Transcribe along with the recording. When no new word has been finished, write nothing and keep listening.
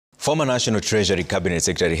Former National Treasury Cabinet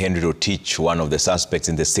Secretary Henry Rotich, one of the suspects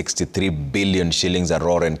in the 63 billion shillings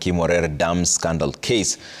Arror and Kimmerer dam scandal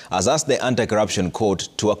case, has asked the Anti-Corruption Court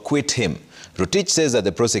to acquit him. Rotich says that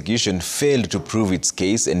the prosecution failed to prove its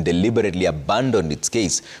case and deliberately abandoned its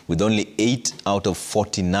case, with only 8 out of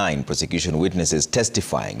 49 prosecution witnesses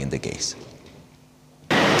testifying in the case.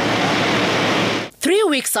 3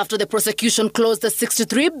 weeks after the prosecution closed the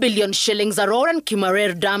 63 billion shillings Arrow and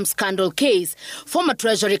Kimmerer dam scandal case, former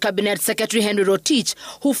Treasury Cabinet Secretary Henry Rotich,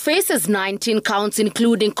 who faces 19 counts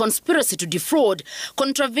including conspiracy to defraud,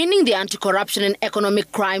 contravening the Anti-Corruption and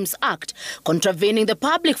Economic Crimes Act, contravening the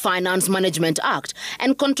Public Finance Management Act,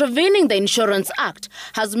 and contravening the Insurance Act,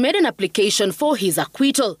 has made an application for his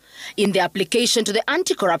acquittal. In the application to the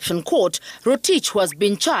Anti-Corruption Court, Rotich, who has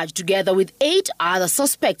been charged together with 8 other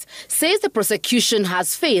suspects, says the prosecution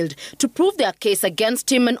has failed to prove their case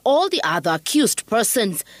against him and all the other accused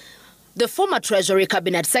persons. The former Treasury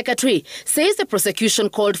Cabinet Secretary says the prosecution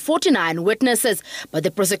called 49 witnesses, but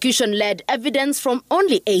the prosecution led evidence from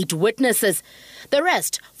only 8 witnesses. The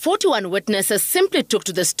rest, 41 witnesses, simply took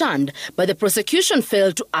to the stand, but the prosecution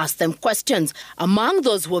failed to ask them questions. Among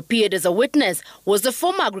those who appeared as a witness was the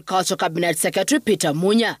former Agriculture Cabinet Secretary Peter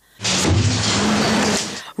Munya.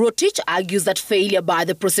 Rotich argues that failure by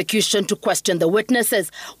the prosecution to question the witnesses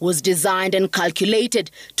was designed and calculated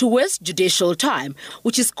to waste judicial time,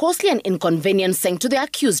 which is costly and inconveniencing to the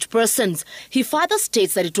accused persons. He further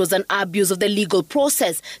states that it was an abuse of the legal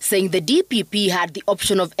process, saying the DPP had the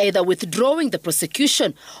option of either withdrawing the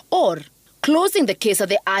prosecution or closing the case at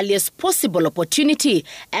the earliest possible opportunity,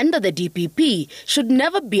 and that the DPP should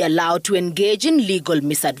never be allowed to engage in legal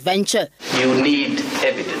misadventure. You need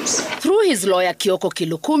evidence. Through his lawyer Kyoko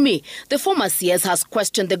Kilukumi, the former CS has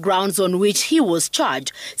questioned the grounds on which he was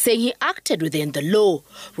charged, saying he acted within the law.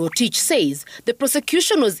 Rotich says the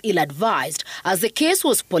prosecution was ill-advised as the case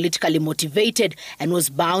was politically motivated and was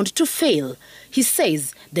bound to fail. He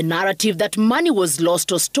says the narrative that money was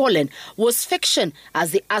lost or stolen was fiction,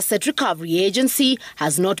 as the Asset Recovery Agency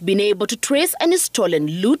has not been able to trace any stolen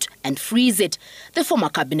loot and freeze it. The former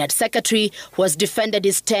Cabinet Secretary, who has defended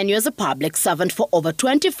his tenure as a public servant for over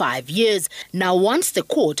 25 years, now wants the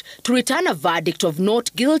court to return a verdict of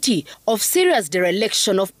not guilty of serious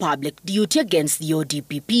dereliction of public duty against the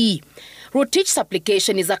ODPP. Rotich's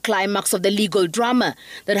application is a climax of the legal drama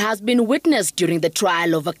that has been witnessed during the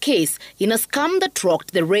trial of a case in a scam that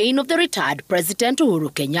rocked the reign of the retired President Uhuru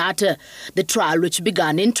Kenyatta. The trial, which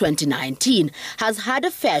began in 2019, has had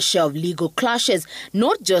a fair share of legal clashes,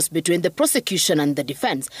 not just between the prosecution and the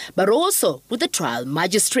defense, but also with the trial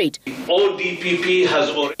magistrate. ODPP has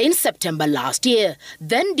already... In September last year,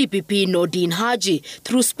 then DPP Nordin Haji,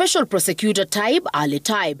 through Special Prosecutor Taib Ali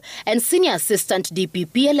Taib and Senior Assistant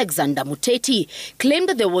DPP Alexander Muteti, claimed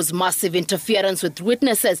that there was massive interference with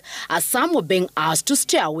witnesses as some were being asked to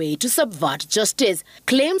stay away to subvert justice.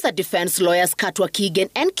 Claims that defense lawyers Katwa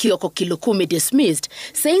Kigen and Kyoko Kilukumi dismissed,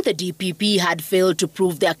 saying the DPP had failed to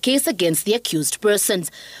prove their case against the accused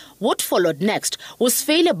persons. What followed next was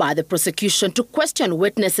failure by the prosecution to question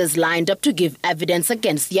witnesses lined up to give evidence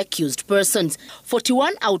against the accused persons.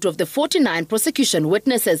 41 out of the 49 prosecution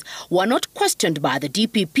witnesses were not questioned by the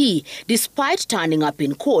DPP, despite turning up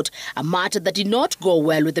in court, a matter that did not go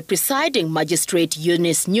well with the presiding magistrate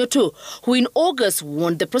Eunice Nyutu, who in August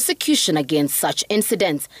warned the prosecution against such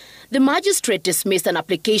incidents. The magistrate dismissed an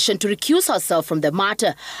application to recuse herself from the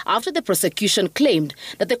matter after the prosecution claimed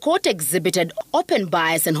that the court exhibited open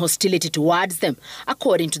bias and hostility towards them.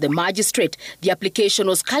 According to the magistrate, the application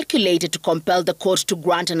was calculated to compel the court to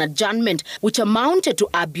grant an adjournment, which amounted to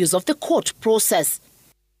abuse of the court process.